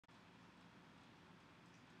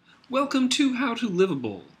Welcome to How to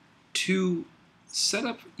Livable. To set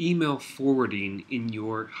up email forwarding in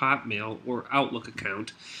your Hotmail or Outlook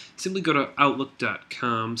account, simply go to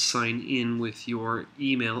Outlook.com, sign in with your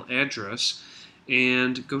email address,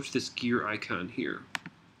 and go to this gear icon here.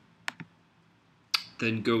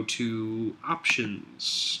 Then go to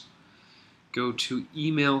Options, go to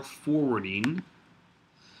Email Forwarding,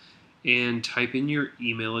 and type in your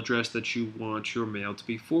email address that you want your mail to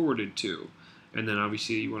be forwarded to. And then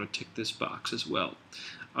obviously you want to tick this box as well.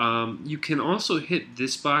 You can also hit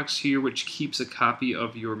this box here, which keeps a copy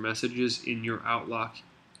of your messages in your Outlook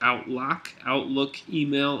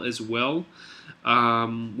email as well,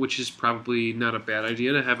 which is probably not a bad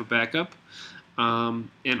idea to have a backup.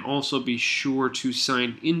 And also be sure to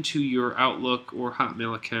sign into your Outlook or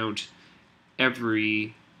Hotmail account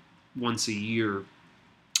once a year,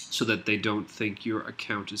 so that they don't think your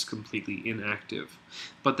account is completely inactive.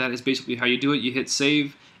 But that is basically how you do it. You hit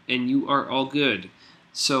save and you are all good.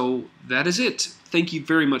 So that is it. Thank you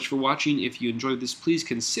very much for watching. If you enjoyed this, please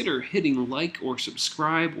consider hitting like or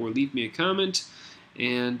subscribe or leave me a comment.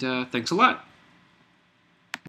 And thanks a lot.